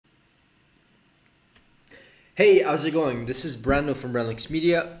Hey, how's it going? This is Brando from Brandlix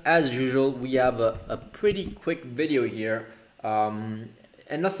Media. As usual, we have a pretty quick video here. And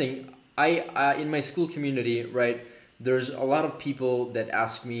nothing, in my school community, right, there's a lot of people that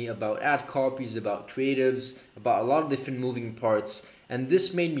ask me about ad copies, about creatives, about a lot of different moving parts. And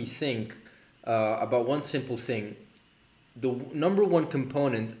this made me think about one simple thing. The number one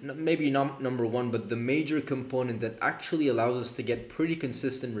component, maybe not number one, but the major component that actually allows us to get pretty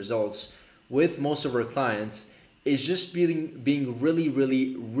consistent results with most of our clients is just being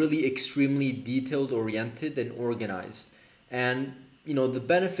really extremely detailed oriented and organized. And the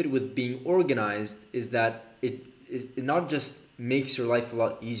benefit with being organized is that it not just makes your life a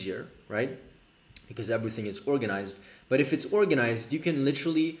lot easier, right? Because everything is organized. But if it's organized, you can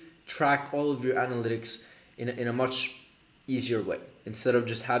literally track all of your analytics in a much easier way instead of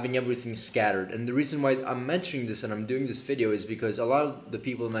just having everything scattered. And the reason why I'm mentioning this and I'm doing this video is because a lot of the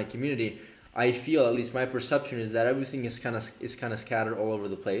people in my community, I feel, at least my perception is that everything is kind of scattered all over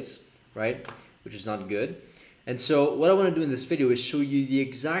the place, right? Which is not good. And so what I want to do in this video is show you the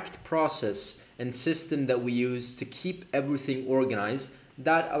exact process and system that we use to keep everything organized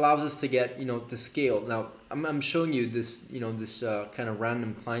that allows us to get, to scale. Now, I'm showing you this, this kind of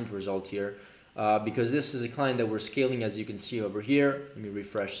random client result here because this is a client that we're scaling, as you can see over here. Let me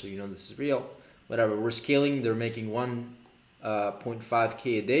refresh so you know this is real. Whatever, we're scaling. They're making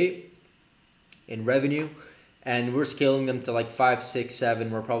 1.5K a day in revenue, and we're scaling them to like 5, 6, 7.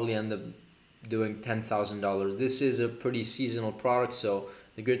 We're probably end up doing $10,000. This is a pretty seasonal product, so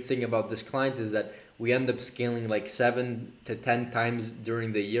the good thing about this client is that we end up scaling like 7 to 10 times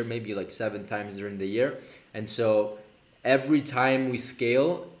during the year, maybe like 7 times during the year. And so every time we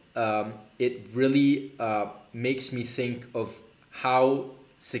scale, it really makes me think of how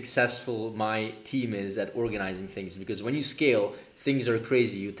successful my team is at organizing things, because when you scale, things are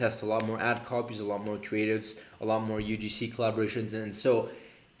crazy. You test a lot more ad copies, a lot more creatives, a lot more UGC collaborations, and so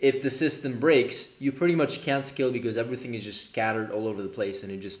if the system breaks, you pretty much can't scale because everything is just scattered all over the place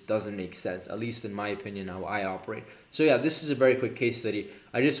and it just doesn't make sense, at least in my opinion, how I operate. So yeah, this is a very quick case study.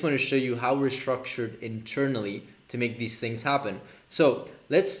 I just want to show you how we're structured internally to make these things happen. So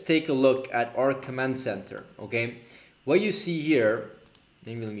let's take a look at our command center, okay? What you see here,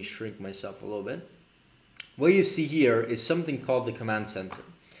 maybe let me shrink myself a little bit. What you see here is something called the command center.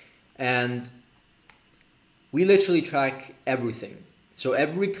 And we literally track everything. So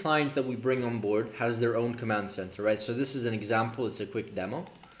every client that we bring on board has their own command center, right? So this is an example, it's a quick demo,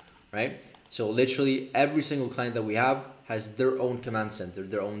 right? So literally every single client that we have has their own command center,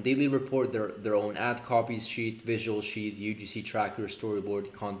 their own daily report, their own ad copies sheet, visual sheet, UGC tracker,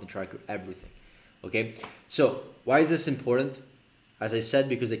 storyboard, content tracker, everything, okay? So why is this important? As I said,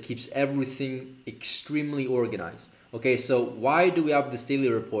 because it keeps everything extremely organized. Okay, so why do we have this daily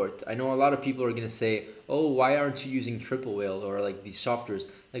report? I know a lot of people are gonna say, oh, why aren't you using Triple Whale or like these softwares?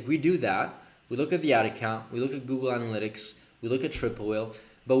 Like we do that. We look at the ad account, we look at Google Analytics, we look at Triple Whale,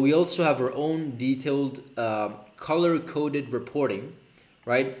 but we also have our own detailed color-coded reporting,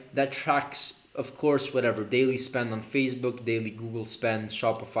 right? That tracks, of course, whatever, daily spend on Facebook, daily Google spend,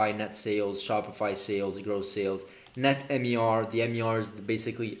 Shopify net sales, Shopify sales, gross sales, net MER. The MER is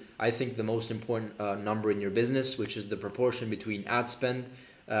basically, I think, the most important number in your business, which is the proportion between ad spend,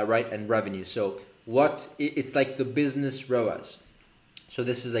 right, and revenue. So it's like the business ROAS. So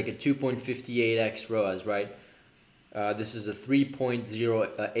this is like a 2.58x ROAS, right? This is a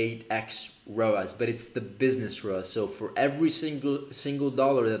 3.08x ROAS, but it's the business ROAS. So for every single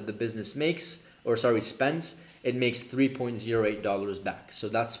dollar that the business makes, or sorry, spends, it makes $3.08 back. So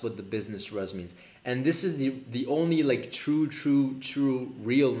that's what the business ROAS means. And this is the only like true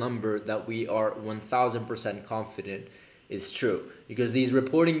real number that we are 1000% confident is true, because these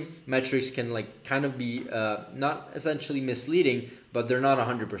reporting metrics can like kind of be not essentially misleading, but they're not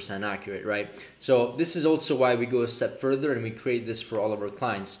 100% accurate, right? So this is also why we go a step further and we create this for all of our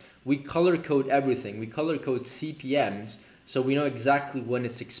clients. We color code everything. We color code CPMs, so we know exactly when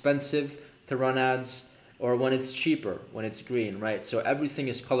it's expensive to run ads or when it's cheaper, when it's green, right? So everything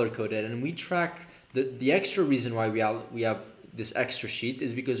is color coded, and we track the extra reason why we have this extra sheet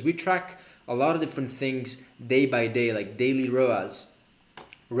is because we track a lot of different things day by day, like daily ROAS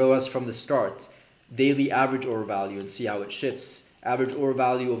from the start, daily average order value and see how it shifts, average order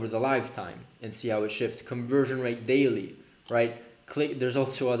value over the lifetime and see how it shifts, conversion rate daily, right? There's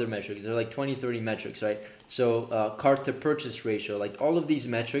also other metrics. There are like 20, 30 metrics, right? So cart to purchase ratio, like all of these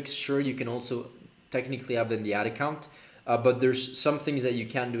metrics, sure, you can also technically have in the ad account, but there's some things that you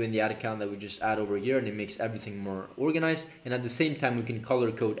can't do in the ad account that we just add over here, and it makes everything more organized. And at the same time, we can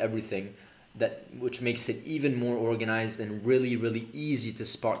color code everything, which makes it even more organized and really easy to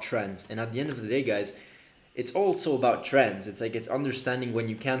spot trends. And at the end of the day, guys, it's also about trends. It's like it's understanding when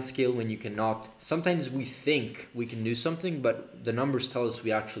you can scale, when you cannot. Sometimes we think we can do something, but the numbers tell us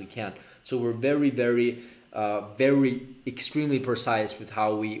we actually can't. So we're very extremely precise with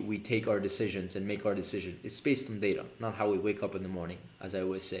how we take our decisions and make our decision. It's based on data, not how we wake up in the morning, as I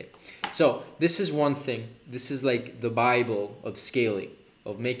always say. So this is one thing. This is like the Bible of scaling,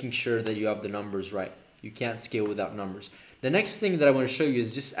 of making sure that you have the numbers right. You can't scale without numbers. The next thing that I want to show you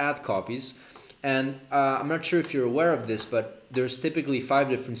is just ad copies. And I'm not sure if you're aware of this, but there's typically 5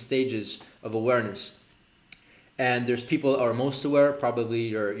 different stages of awareness. And there's people that are most aware, probably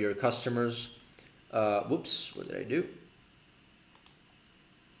your customers. Whoops, what did I do?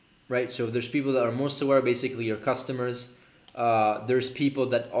 Right, so there's people that are most aware, basically your customers. There's people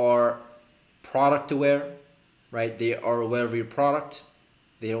that are product aware, right? They are aware of your product.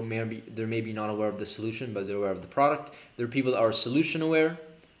 They're maybe not aware of the solution, but they're aware of the product. There are people that are solution aware,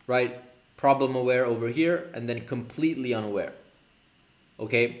 right? Problem aware over here, and then completely unaware.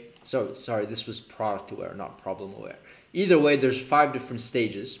 Okay, so sorry, this was product aware, not problem aware. Either way, there's 5 different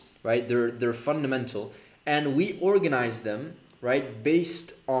stages, right? They're fundamental, and we organize them, right,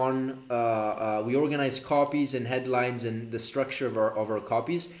 based on we organize copies and headlines and the structure of our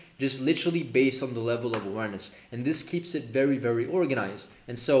copies just literally based on the level of awareness, and this keeps it very organized.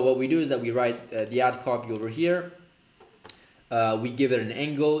 And so what we do is that we write the ad copy over here. We give it an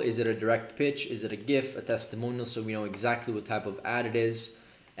angle. Is it a direct pitch? Is it a GIF, a testimonial? So we know exactly what type of ad it is.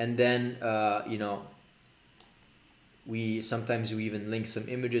 And then, you know, sometimes we even link some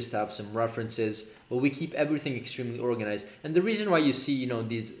images to have some references. But we keep everything extremely organized. And the reason why you see, you know,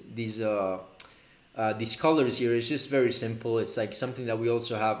 these colors here is just very simple. It's like something that we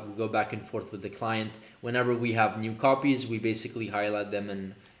also have. We go back and forth with the client. Whenever we have new copies, we basically highlight them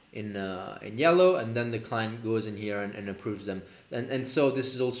in yellow, and then the client goes in here and approves them. And so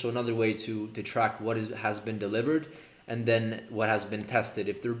this is also another way to track what has been delivered and then what has been tested.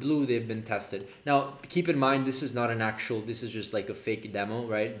 If they're blue, they've been tested. Now, keep in mind, this is not an actual, this is just like a fake demo,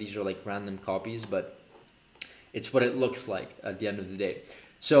 right? These are like random copies, but it's what it looks like at the end of the day.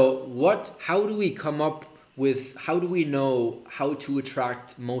 So how do we come up with, how do we know how to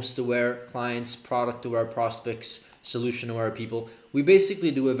attract most aware clients, product aware prospects, solution aware people? We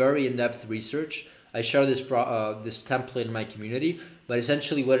basically do a very in-depth research. I share this template in my community, but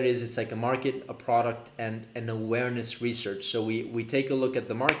essentially what it is, it's like a market, a product, and an awareness research. So we take a look at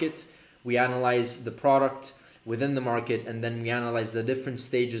the market, we analyze the product within the market, and then we analyze the different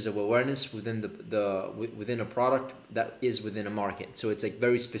stages of awareness within within a product that is within a market. So it's like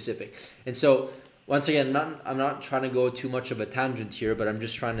very specific. And so once again, I'm not trying to go too much of a tangent here, but I'm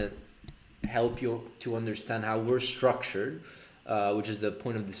just trying to help you to understand how we're structured, which is the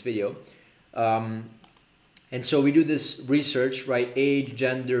point of this video. And so we do this research, right? Age,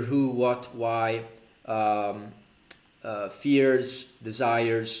 gender, who, what, why, fears,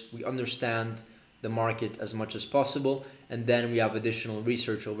 desires. We understand the market as much as possible. And then we have additional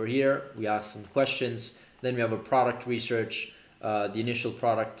research over here. We ask some questions. Then we have a product research, the initial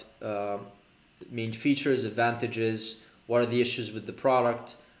product, main features, advantages, what are the issues with the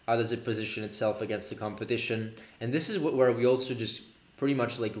product, how does it position itself against the competition. And this is where we also just pretty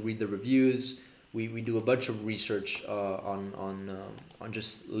much like read the reviews. We do a bunch of research on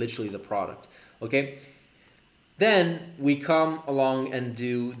just literally the product. Okay. Then we come along and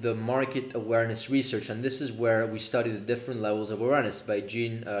do the market awareness research, and this is where we study the different levels of awareness by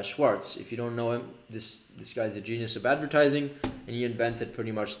Gene Schwartz. If you don't know him, this guy's a genius of advertising, and he invented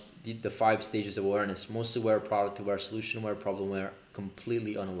pretty much the 5 stages of awareness: most aware, product aware, solution aware, problem aware,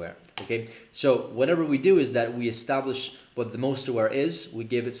 completely unaware. Okay, so whatever we do is that we establish what the most aware is, we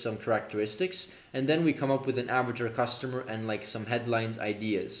give it some characteristics, and then we come up with an avatar customer and like some headlines,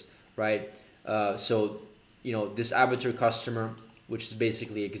 ideas, right? So you know, this avatar customer, which is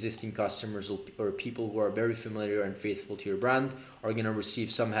basically existing customers or people who are very familiar and faithful to your brand, are going to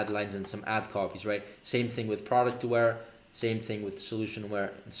receive some headlines and some ad copies, right? Same thing with product aware, same thing with solution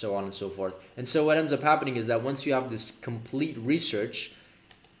aware, and so on and so forth. And so what ends up happening is that once you have this complete research,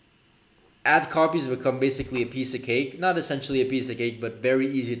 ad copies become basically a piece of cake. Not essentially a piece of cake, but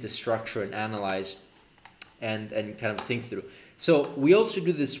very easy to structure and analyze and kind of think through. So we also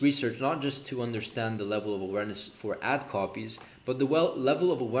do this research not just to understand the level of awareness for ad copies, but the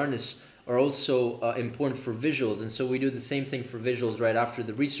level of awareness are also important for visuals. And so we do the same thing for visuals. Right after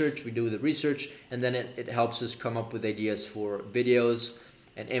the research, we do the research, and then it helps us come up with ideas for videos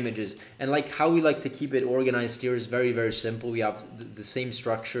and images. And like how we like to keep it organized here is very, very simple. We have the same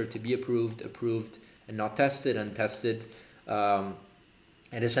structure: to be approved, approved, and not tested, and tested. And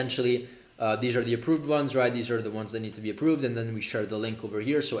essentially, these are the approved ones, right? These are the ones that need to be approved, and then we share the link over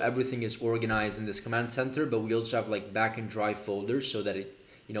here. So everything is organized in this command center, but we also have like backend drive folders so that it,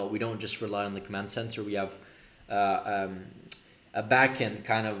 we don't just rely on the command center. We have a backend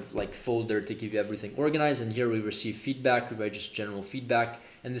kind of like folder to keep everything organized, and here we receive feedback. We write just general feedback,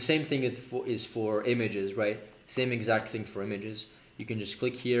 and the same thing is for images, right? Same exact thing for images. You can just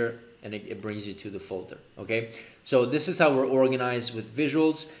click here and it brings you to the folder. Okay, so this is how we're organized with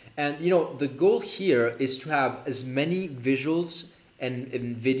visuals. And the goal here is to have as many visuals and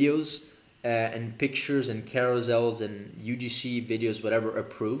videos and pictures and carousels and UGC videos, whatever,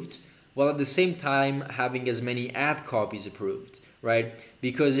 approved, while at the same time having as many ad copies approved, right?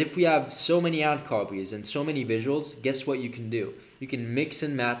 Because if we have so many ad copies and so many visuals, guess what you can do? You can mix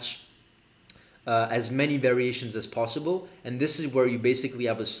and match as many variations as possible, and this is where you basically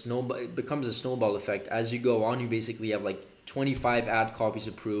have a snowball. It becomes a snowball effect. As you go on, you basically have like 25 ad copies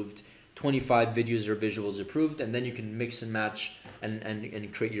approved, 25 videos or visuals approved, and then you can mix and match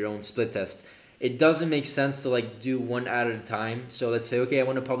and create your own split test. It doesn't make sense to like do one ad at a time. So let's say, okay, I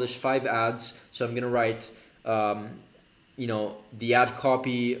want to publish 5 ads, so I'm gonna write the ad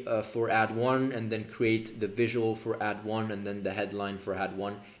copy for ad 1, and then create the visual for ad 1, and then the headline for ad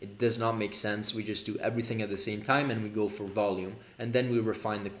 1. It does not make sense. We just do everything at the same time, and we go for volume, and then we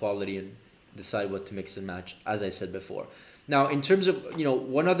refine the quality and decide what to mix and match, as I said before. Now, in terms of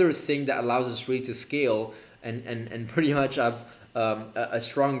one other thing that allows us really to scale and pretty much have a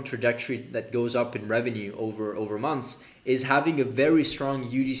strong trajectory that goes up in revenue over months is having a very strong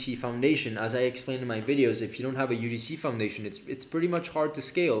UGC foundation. As I explained in my videos, if you don't have a UGC foundation, it's pretty much hard to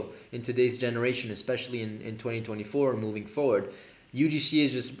scale in today's generation, especially in 2024 moving forward. UGC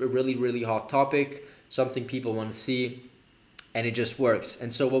is just a really, really hot topic, something people want to see, and it just works.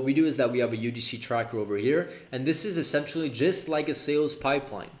 And so what we do is that we have a UGC tracker over here, and this is essentially just like a sales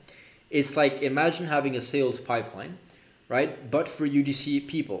pipeline. It's like, imagine having a sales pipeline, right? But for UGC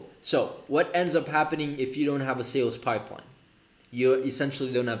people. So what ends up happening if you don't have a sales pipeline? You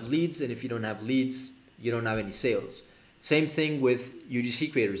essentially don't have leads, and if you don't have leads, you don't have any sales. Same thing with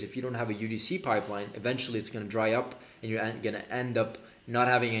UGC creators. If you don't have a UGC pipeline, eventually it's going to dry up, and you're going to end up not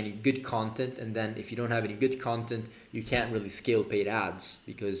having any good content. And then if you don't have any good content, you can't really scale paid ads,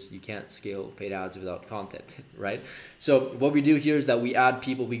 because you can't scale paid ads without content, right? So what we do here is that we add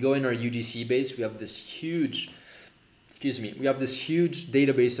people. We go in our UGC base. We have this huge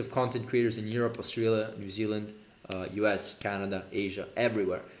database of content creators in Europe, Australia, New Zealand, US, Canada, Asia,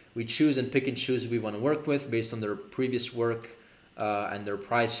 everywhere. We choose and pick and choose who we want to work with based on their previous work and their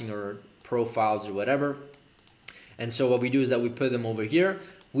pricing or profiles or whatever. And so what we do is that we put them over here.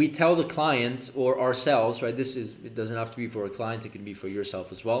 We tell the client or ourselves, right? It doesn't have to be for a client, it can be for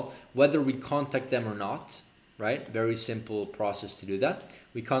yourself as well, whether we contact them or not, right? Very simple process to do that.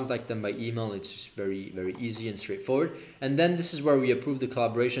 We contact them by email. It's just very, very easy and straightforward. And then this is where we approve the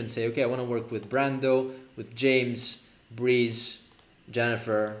collaboration and say, okay, I want to work with Brando, with James, Breeze,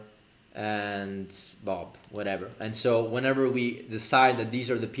 Jennifer, and Bob, whatever. And so whenever we decide that these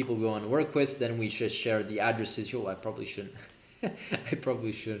are the people we want to work with, then we just share the addresses. I probably shouldn't. I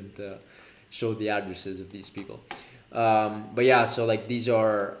probably shouldn't show the addresses of these people. But yeah, so like these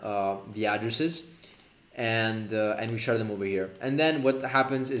are the addresses. And we share them over here. And then what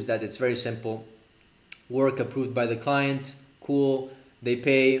happens is that it's very simple. Work approved by the client, cool, they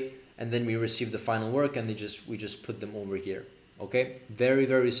pay, and then we receive the final work, and we just put them over here. Okay, very,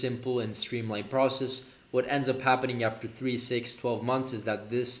 very simple and streamlined process. What ends up happening after 3, 6, 12 months is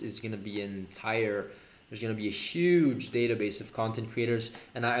that this is going to be there's going to be a huge database of content creators.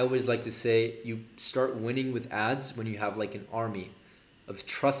 And I always like to say, you start winning with ads when you have like an army of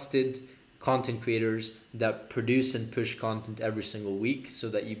trusted content creators that produce and push content every single week, so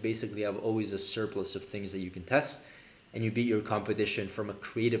that you basically have always a surplus of things that you can test, and you beat your competition from a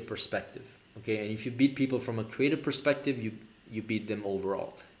creative perspective. Okay, and if you beat people from a creative perspective, you beat them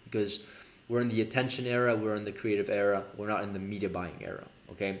overall, because we're in the attention era, we're in the creative era, we're not in the media buying era.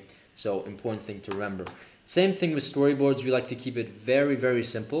 Okay, so important thing to remember. Same thing with storyboards. We like to keep it very, very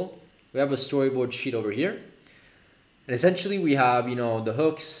simple. We have a storyboard sheet over here, and essentially we have the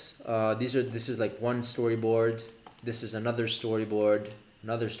hooks. This is like one storyboard. This is another storyboard,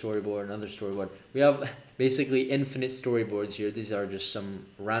 another storyboard, another storyboard. We have basically infinite storyboards here. These are just some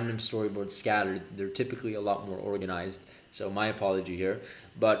random storyboards scattered. They're typically a lot more organized, so my apology here.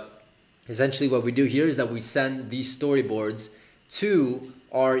 But essentially what we do here is that we send these storyboards to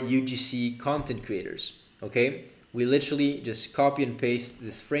our UGC content creators. Okay, we literally just copy and paste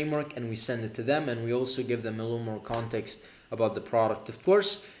this framework and we send it to them, and we also give them a little more context about the product, of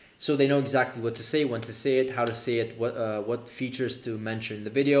course. so they know exactly what to say, when to say it, how to say it, what features to mention in the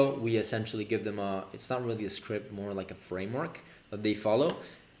video. We essentially give them it's not really a script, more like a framework that they follow.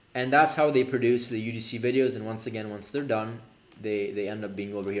 And that's how they produce the UGC videos. And once again, once they're done, they end up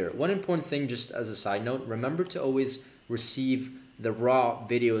being over here. One important thing, just as a side note, remember to always receive the raw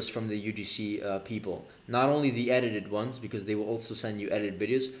videos from the UGC people. Not only the edited ones, because they will also send you edited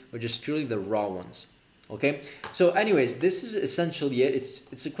videos, but just purely the raw ones. Okay, so anyways, this is essentially it.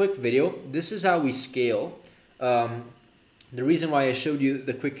 It's a quick video. This is how we scale. The reason why I showed you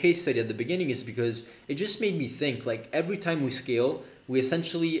the quick case study at the beginning is because it just made me think, like, every time we scale, we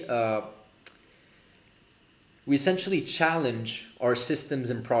essentially challenge our systems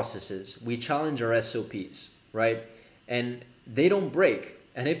and processes. We challenge our SOPs, right? And they don't break.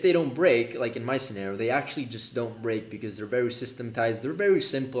 And if they don't break, like in my scenario, they actually just don't break because they're very systematized. They're very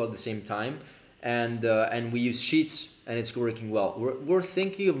simple at the same time. And we use Sheets, and it's working well. We're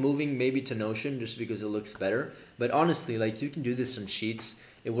thinking of moving maybe to Notion just because it looks better. But honestly, like, you can do this on Sheets.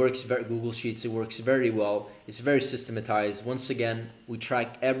 It works very, Google Sheets. It works very well. It's very systematized. Once again, we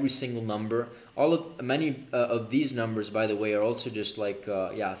track every single number. Many of these numbers, by the way, are also just like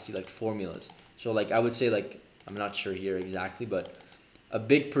see, like formulas. So like I would say, like, I'm not sure here exactly, but a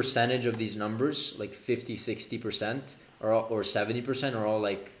big percentage of these numbers, like 50-60% or 70%, are all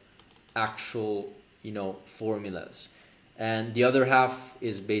like actual, formulas. And the other half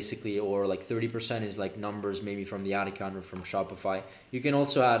is basically, or like 30%, is like numbers maybe from the ad account or from Shopify. You can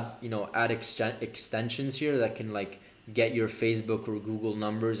also add extensions here that can like get your Facebook or Google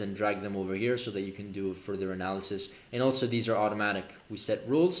numbers and drag them over here so that you can do further analysis. And also, these are automatic. We set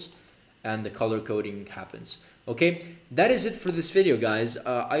rules and the color coding happens. Okay, that is it for this video, guys.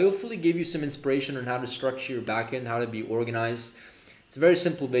 I hopefully gave you some inspiration on how to structure your backend, how to be organized. It's a very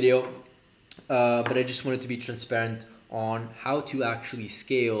simple video, but I just wanted to be transparent on how to actually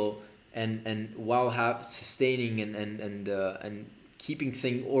scale and while sustaining and keeping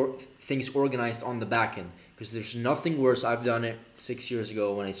things organized on the back end. Because there's nothing worse. I've done it 6 years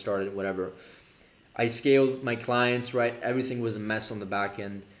ago when I started, whatever. I scaled my clients, right? Everything was a mess on the back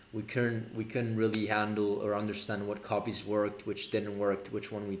end. We couldn't really handle or understand what copies worked, which didn't work,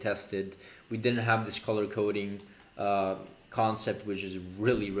 which one we tested. We didn't have this color coding concept, which is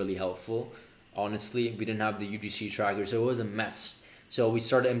really helpful. Honestly, we didn't have the UGC tracker, so it was a mess. So we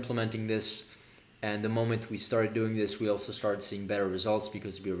started implementing this, and the moment we started doing this, we also started seeing better results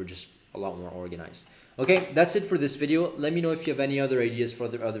because we were just a lot more organized. Okay, that's it for this video. Let me know if you have any other ideas for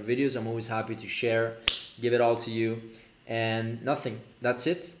other videos. I'm always happy to share, give it all to you. And nothing, that's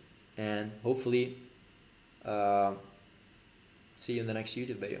it. And hopefully see you in the next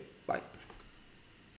YouTube video. Bye.